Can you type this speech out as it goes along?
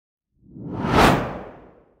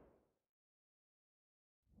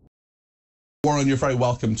Warren, you're very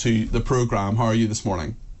welcome to the programme. How are you this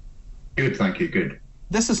morning? Good, thank you, good.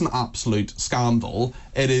 This is an absolute scandal.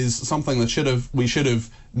 It is something that we should have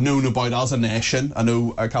known about as a nation. I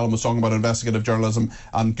know Callum was talking about investigative journalism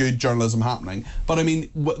and good journalism happening, but I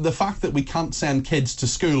mean, the fact that we can't send kids to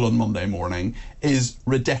school on Monday morning is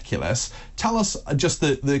ridiculous. Tell us just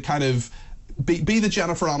the kind of, be the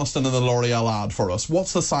Jennifer Aniston and the L'Oreal ad for us.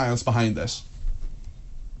 What's the science behind this?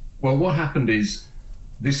 Well, what happened is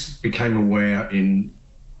this became aware in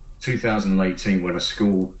 2018 when a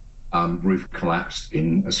school roof collapsed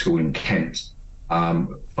in a school in Kent.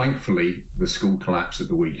 Thankfully, the school collapsed at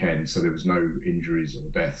the weekend, so there was no injuries or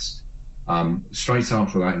deaths. Straight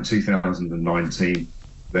after that, in 2019,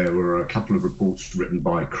 there were a couple of reports written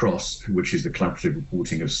by CROSS, which is the Collaborative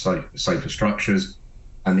Reporting of Safer Structures,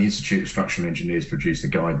 and the Institute of Structural Engineers produced a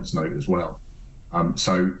guidance note as well.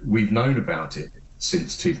 So we've known about it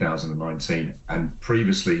since 2019, and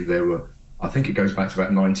previously there were, I think it goes back to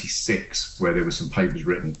about 96, where there were some papers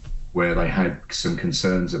written where they had some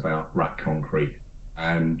concerns about RAAC concrete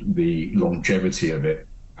and the longevity of it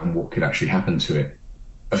and what could actually happen to it.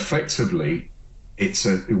 Effectively,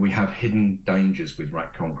 we have hidden dangers with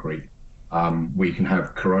RAAC concrete. We can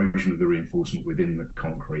have corrosion of the reinforcement within the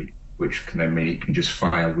concrete, which can then mean it can just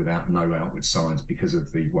fail without no outward signs because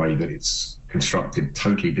of the way that it's constructed,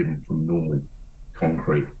 totally different from normal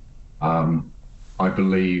concrete. I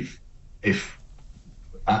believe if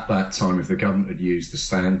at that time, if the government had used the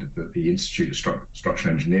standard that the Institute of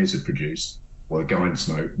Structural Engineers had produced, or the guidance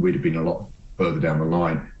note, we'd have been a lot further down the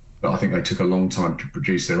line. But I think they took a long time to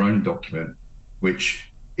produce their own document,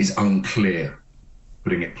 which is unclear,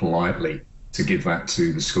 putting it politely, to give that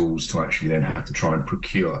to the schools to actually then have to try and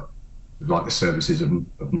procure, like the services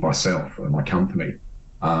of myself and my company.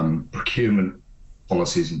 Procurement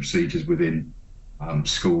policies and procedures within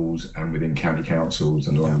schools and within county councils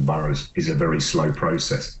and London boroughs is a very slow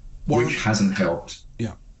process, Warren, which hasn't helped.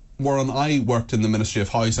 Yeah. Warren, I worked in the Ministry of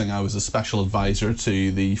Housing. I was a special advisor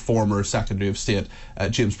to the former Secretary of State,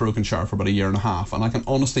 James Brokenshire, for about a year and a half, and I can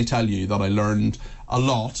honestly tell you that I learned a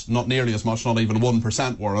lot, not nearly as much, not even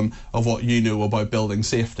 1%, Warren, of what you know about building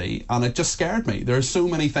safety, and it just scared me. There are so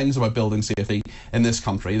many things about building safety in this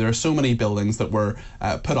country. There are so many buildings that were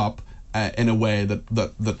put up in a way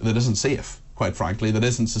that isn't safe, quite frankly, that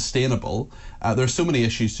isn't sustainable. There's so many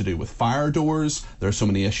issues to do with fire doors. There's so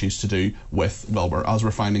many issues to do with, well, as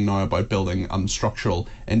we're finding now, about building and structural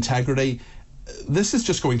integrity. This is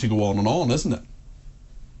just going to go on, isn't it?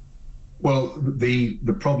 Well, the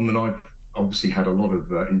problem, and I've obviously had a lot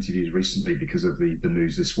of interviews recently because of the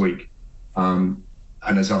news this week. And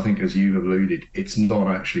as I think, as you alluded, it's not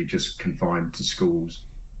actually just confined to schools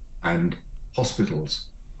and hospitals.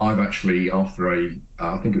 I've actually, after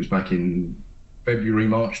I think it was back in February,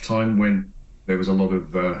 March time, when there was a lot of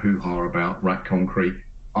hoo-ha about RAAC concrete,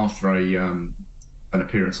 after an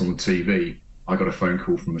appearance on the TV, I got a phone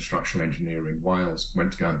call from a structural engineer in Wales,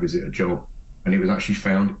 went to go and visit a job, and it was actually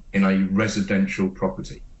found in a residential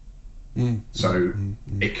property. So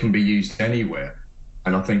it can be used anywhere.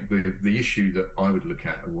 And I think the issue that I would look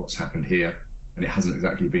at what's happened here, and it hasn't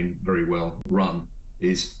exactly been very well run,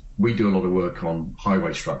 is we do a lot of work on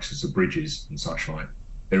highway structures, the bridges and such like.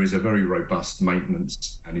 There is a very robust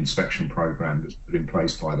maintenance and inspection program that's put in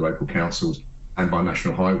place by the local councils and by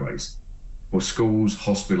National Highways. For schools,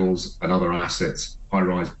 hospitals and other assets,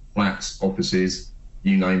 high-rise flats, offices,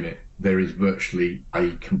 you name it, there is virtually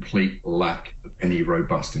a complete lack of any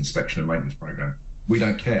robust inspection and maintenance program. We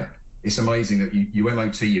don't care. It's amazing that you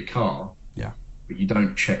MOT your car, yeah, but you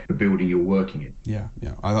don't check the building you're working in. Yeah.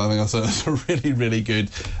 I think that's a really, really good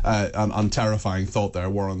and terrifying thought there,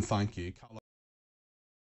 Warren. Thank you.